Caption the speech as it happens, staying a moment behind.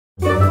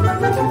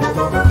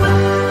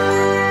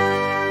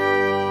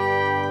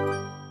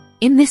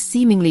In this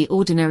seemingly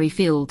ordinary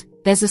field,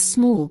 there's a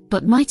small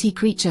but mighty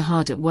creature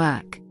hard at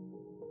work.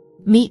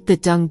 Meet the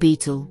dung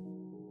beetle.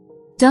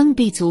 Dung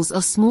beetles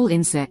are small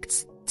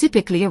insects,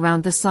 typically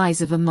around the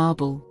size of a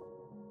marble.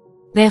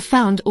 They're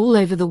found all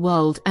over the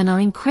world and are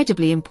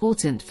incredibly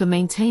important for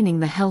maintaining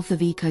the health of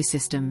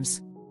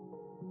ecosystems.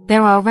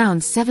 There are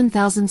around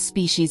 7,000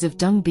 species of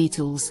dung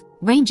beetles,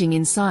 ranging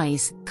in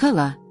size,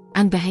 color,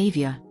 and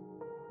behavior.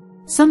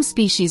 Some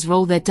species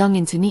roll their dung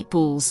into neat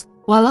balls,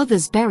 while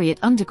others bury it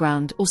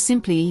underground or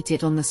simply eat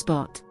it on the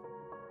spot.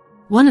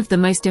 One of the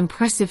most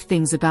impressive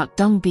things about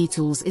dung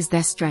beetles is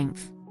their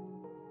strength.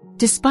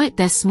 Despite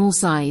their small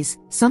size,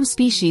 some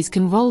species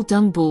can roll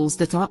dung balls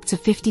that are up to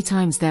 50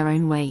 times their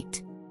own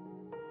weight.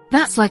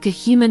 That's like a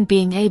human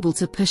being able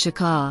to push a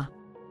car.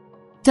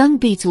 Dung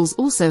beetles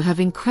also have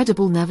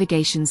incredible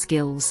navigation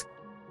skills.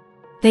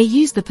 They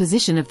use the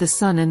position of the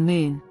sun and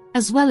moon,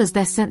 as well as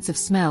their sense of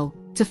smell,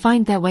 to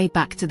find their way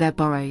back to their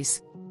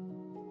burrows.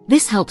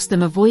 This helps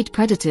them avoid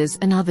predators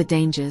and other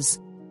dangers.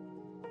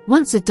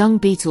 Once a dung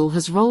beetle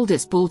has rolled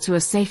its ball to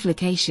a safe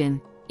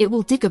location, it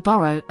will dig a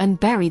burrow and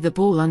bury the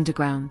ball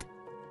underground.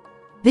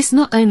 This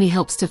not only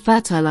helps to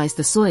fertilize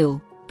the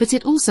soil, but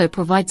it also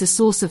provides a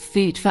source of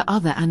food for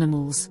other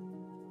animals.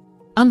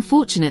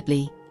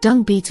 Unfortunately,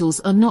 dung beetles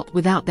are not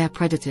without their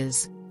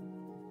predators.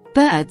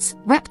 Birds,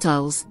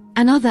 reptiles,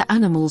 and other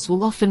animals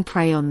will often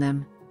prey on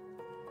them.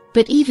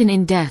 But even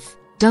in death,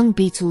 dung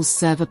beetles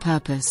serve a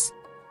purpose.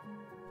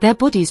 Their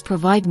bodies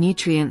provide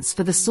nutrients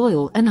for the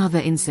soil and other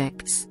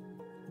insects.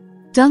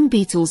 Dung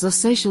beetles are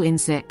social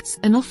insects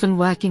and often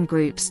work in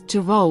groups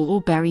to roll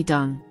or bury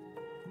dung.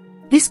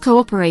 This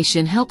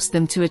cooperation helps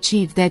them to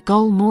achieve their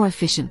goal more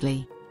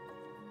efficiently.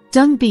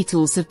 Dung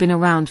beetles have been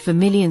around for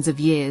millions of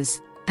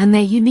years, and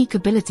their unique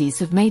abilities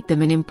have made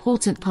them an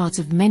important part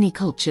of many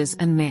cultures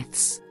and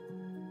myths.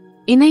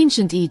 In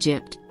ancient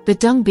Egypt, the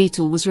dung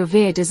beetle was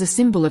revered as a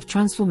symbol of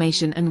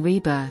transformation and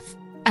rebirth,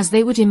 as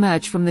they would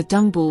emerge from the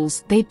dung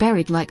balls they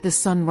buried like the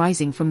sun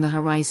rising from the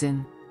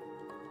horizon.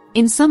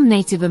 In some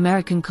Native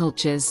American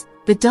cultures,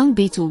 the dung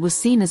beetle was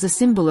seen as a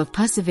symbol of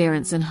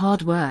perseverance and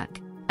hard work,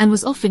 and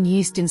was often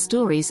used in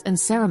stories and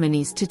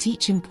ceremonies to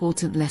teach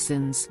important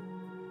lessons.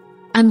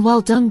 And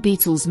while dung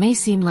beetles may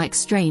seem like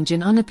strange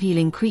and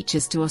unappealing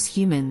creatures to us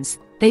humans,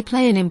 they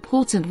play an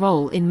important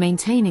role in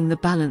maintaining the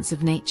balance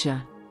of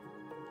nature.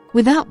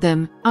 Without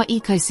them, our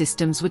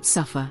ecosystems would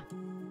suffer.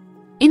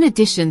 In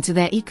addition to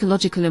their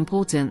ecological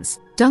importance,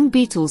 dung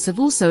beetles have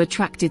also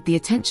attracted the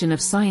attention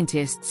of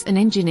scientists and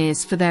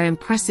engineers for their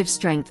impressive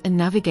strength and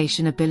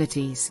navigation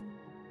abilities.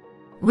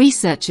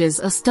 Researchers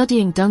are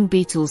studying dung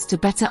beetles to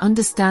better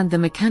understand the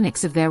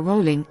mechanics of their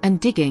rolling and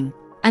digging,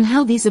 and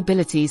how these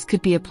abilities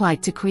could be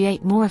applied to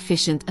create more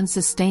efficient and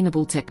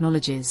sustainable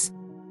technologies.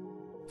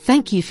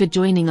 Thank you for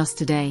joining us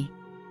today.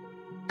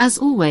 As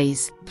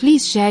always,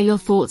 please share your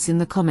thoughts in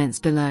the comments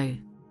below.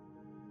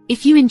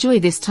 If you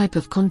enjoy this type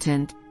of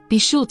content, be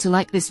sure to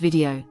like this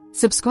video,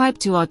 subscribe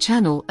to our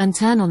channel and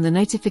turn on the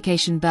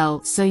notification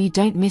bell so you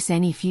don't miss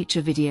any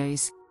future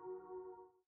videos.